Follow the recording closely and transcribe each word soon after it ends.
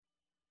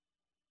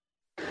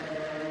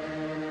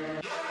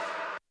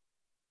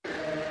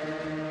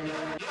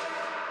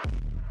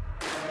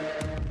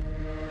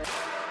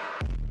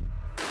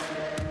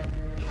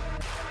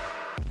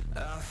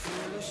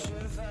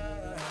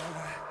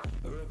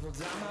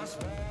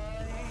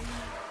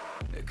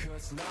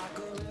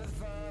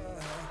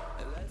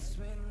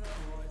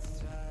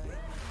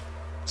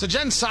So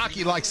Jen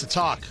Psaki likes to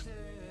talk.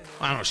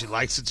 I don't know if she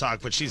likes to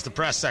talk, but she's the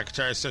press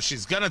secretary, so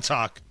she's going to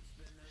talk.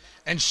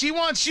 And she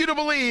wants you to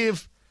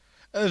believe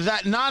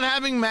that not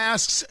having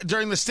masks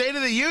during the State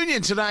of the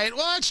Union tonight,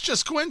 well, that's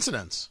just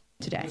coincidence.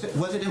 Today.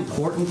 Was it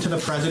important to the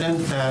president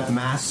that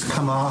masks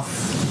come off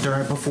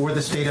before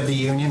the State of the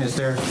Union? Is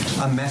there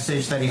a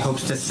message that he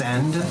hopes to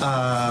send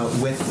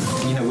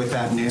with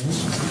that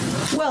news?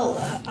 Well,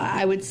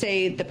 I would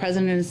say the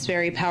president is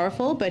very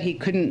powerful, but he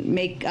couldn't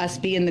make us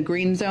be in the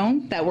green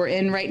zone that we're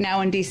in right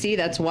now in D.C.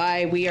 That's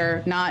why we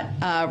are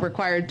not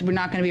required. We're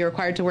not going to be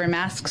required to wear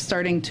masks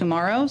starting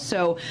tomorrow.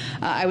 So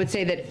I would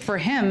say that for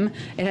him,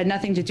 it had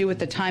nothing to do with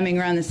the timing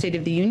around the State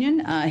of the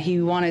Union.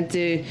 He wanted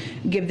to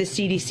give the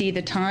CDC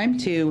the time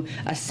to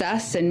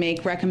assess and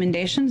make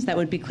recommendations that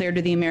would be clear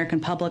to the American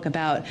public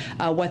about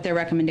what their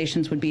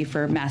recommendations would be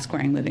for mask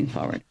wearing moving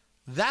forward.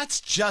 That's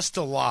just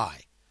a lie.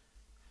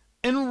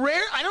 And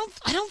I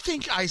don't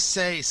think I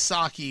say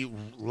Psaki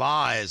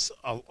lies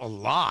a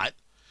lot.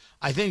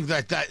 I think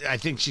I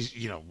think she's,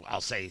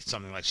 I'll say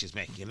something like she's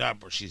making it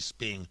up or she's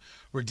being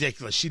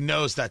ridiculous. She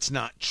knows that's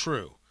not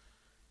true.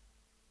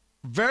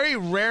 Very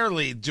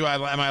rarely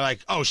am I like,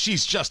 oh,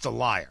 she's just a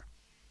liar.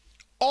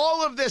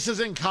 All of this is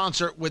in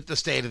concert with the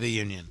State of the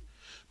Union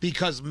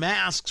because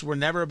masks were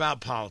never about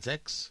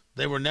politics.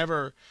 They were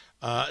never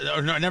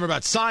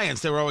about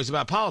science. They were always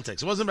about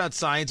politics. It wasn't about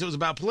science. It was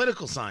about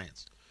political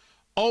science.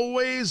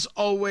 Always,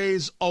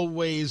 always,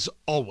 always,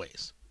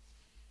 always.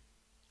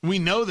 We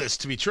know this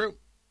to be true.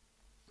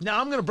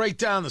 Now, I'm going to break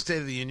down the State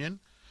of the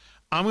Union.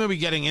 I'm going to be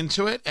getting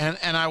into it, and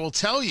I will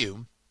tell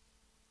you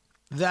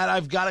that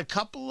I've got a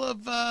couple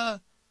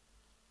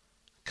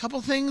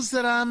things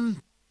that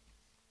I'm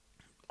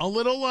a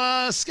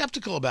little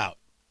skeptical about.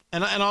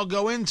 And I'll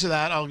go into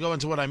that. I'll go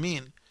into what I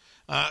mean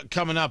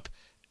coming up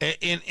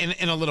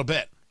in a little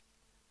bit.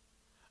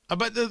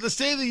 But the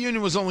State of the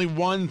Union was only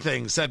one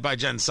thing said by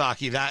Jen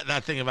Psaki,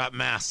 that thing about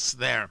masks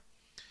there,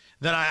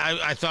 that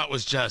I thought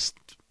was just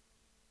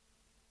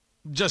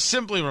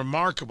simply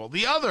remarkable.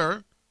 The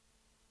other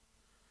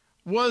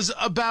was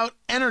about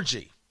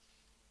energy.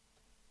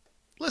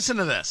 Listen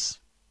to this.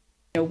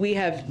 We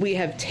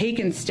have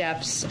taken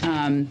steps.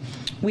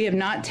 We have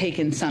not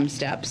taken some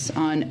steps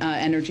on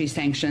energy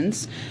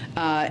sanctions,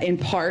 in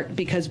part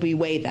because we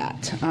weigh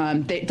that.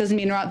 It doesn't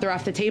mean they're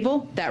off the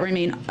table. They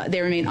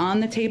remain on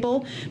the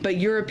table. But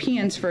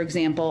Europeans, for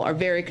example, are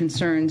very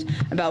concerned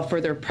about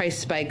further price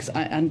spikes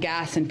on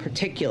gas in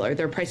particular.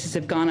 Their prices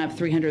have gone up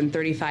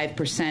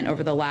 335%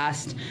 over the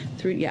last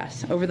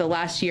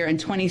year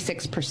and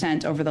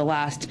 26% over the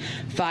last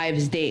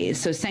 5 days.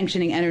 So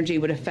sanctioning energy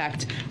would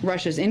affect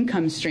Russia's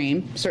income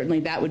stream. Certainly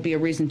that would be a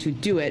reason to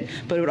do it,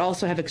 but it would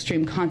also have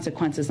extreme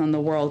consequences on the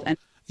world. And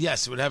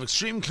yes, it would have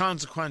extreme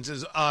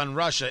consequences on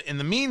Russia. In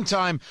the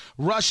meantime,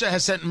 Russia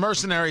has sent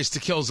mercenaries to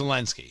kill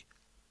Zelensky.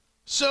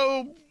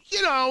 So,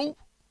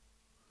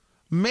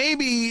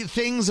 maybe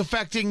things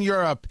affecting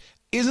Europe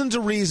isn't a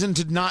reason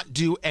to not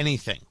do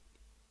anything.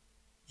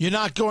 You're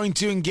not going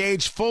to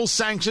engage full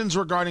sanctions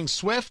regarding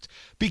SWIFT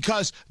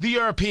because the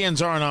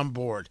Europeans aren't on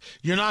board.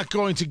 You're not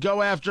going to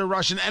go after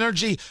Russian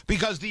energy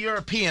because the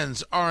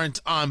Europeans aren't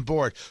on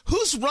board.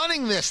 Who's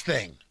running this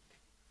thing?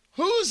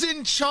 Who's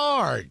in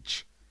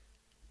charge?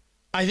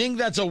 I think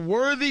that's a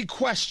worthy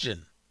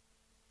question.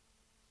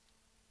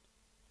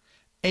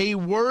 A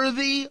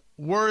worthy,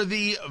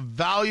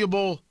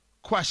 valuable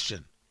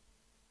question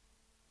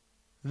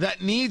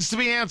that needs to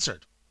be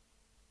answered.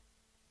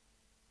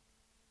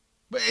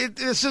 But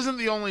this isn't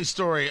the only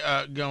story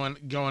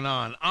going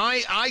on.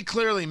 I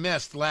clearly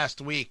missed last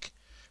week,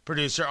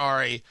 producer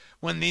Ari,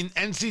 when the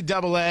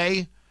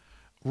NCAA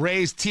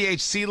raised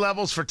THC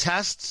levels for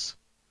tests.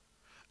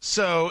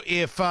 So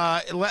if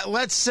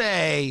let's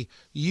say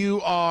you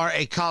are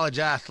a college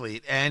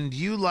athlete and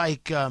you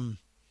like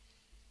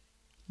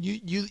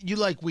you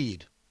like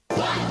weed.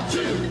 1,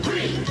 2,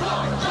 3, 4,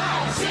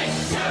 5, 6,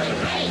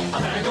 7, 8. A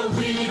bag of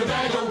weed, a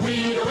bag of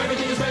weed. Oh,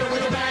 everything is better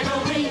with a bag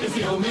of weed. It's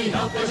the only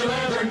help that you'll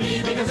ever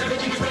need because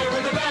everything is better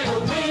with a bag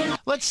of weed.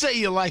 Let's say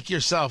you like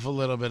yourself a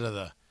little bit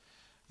of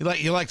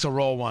you like to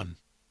roll one.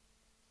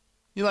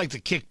 You like to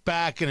kick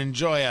back and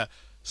enjoy a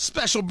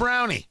special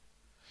brownie.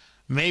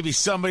 Maybe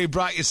somebody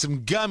brought you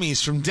some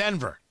gummies from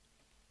Denver.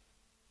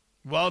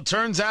 Well, it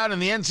turns out in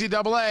the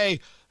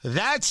NCAA,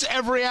 that's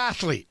every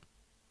athlete.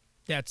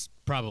 That's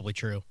probably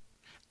true.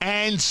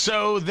 And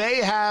so they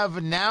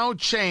have now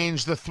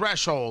changed the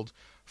threshold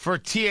for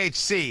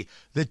THC.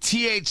 The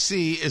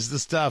THC is the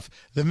stuff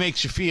that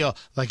makes you feel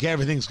like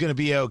everything's going to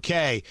be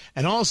okay.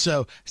 And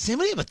also, does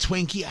anybody have a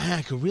Twinkie?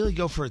 I could really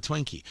go for a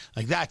Twinkie.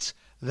 Like that's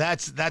the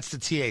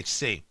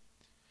THC.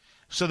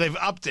 So they've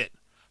upped it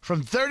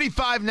from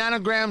 35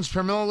 nanograms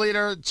per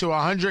milliliter to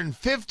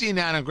 150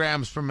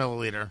 nanograms per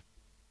milliliter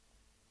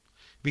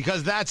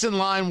because that's in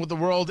line with the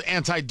World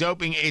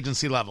Anti-Doping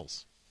Agency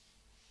levels.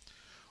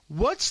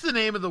 What's the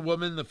name of the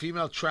woman, the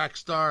female track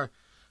star,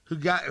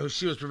 who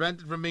she was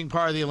prevented from being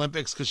part of the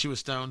Olympics because she was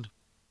stoned?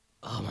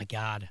 Oh my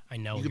God, I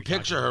know. You who can you're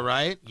picture talking her,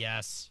 right? about.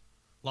 Yes.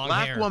 Long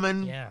Black hair.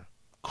 woman. Yeah.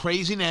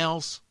 Crazy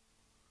nails.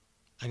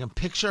 I can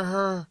picture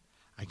her.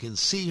 I can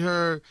see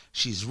her.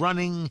 She's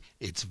running.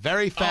 It's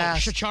very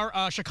fast. Oh,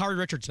 Sha'Carri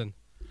Richardson.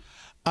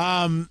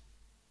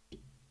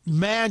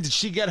 Man, did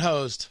she get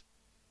hosed.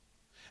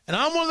 And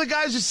I'm one of the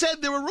guys who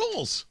said there were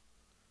rules.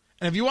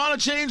 And if you want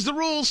to change the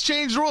rules,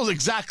 change the rules.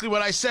 Exactly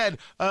what I said.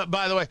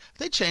 By the way,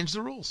 they changed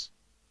the rules.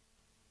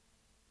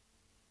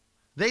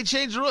 They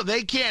changed the rules.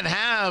 They can't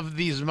have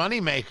these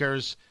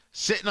moneymakers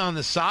sitting on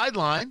the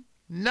sideline.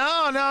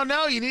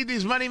 No. You need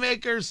these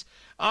moneymakers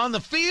on the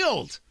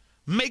field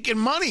making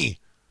money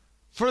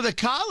for the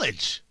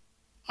college.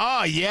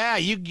 Oh, yeah,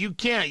 you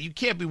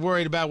can't be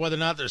worried about whether or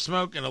not they're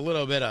smoking a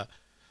little bit of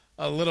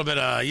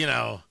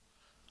the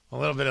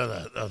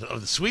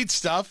sweet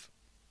stuff.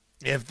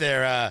 If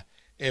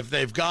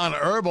they've gone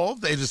herbal,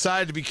 they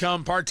decide to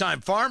become part-time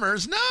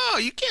farmers. No,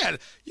 you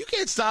can't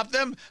stop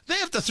them. They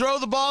have to throw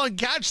the ball and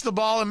catch the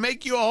ball and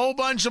make you a whole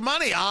bunch of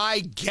money.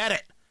 I get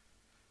it.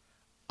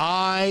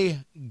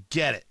 I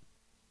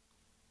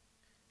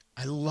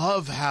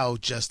love how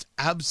just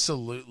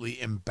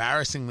absolutely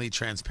embarrassingly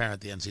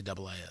transparent the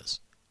NCAA is.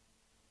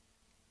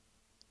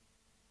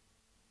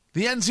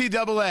 The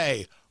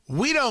NCAA,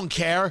 we don't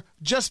care,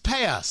 just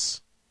pay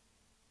us.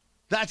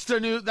 That's their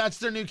new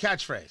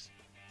catchphrase.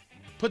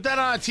 Put that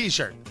on a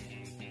t-shirt.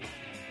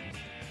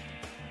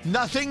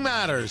 Nothing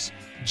matters,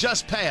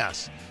 just pay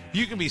us.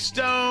 You can be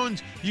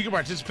stoned, you can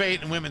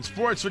participate in women's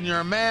sports when you're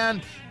a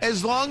man.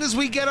 As long as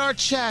we get our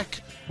check,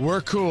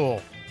 we're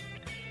cool.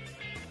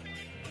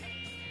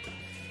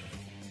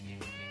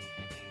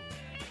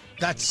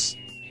 That's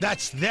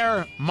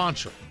their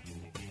mantra.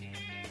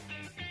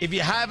 If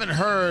you haven't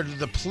heard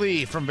the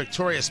plea from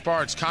Victoria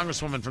Sparks,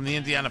 Congresswoman from the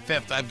Indiana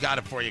 5th, I've got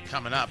it for you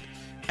coming up.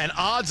 And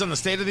odds on the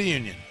State of the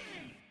Union.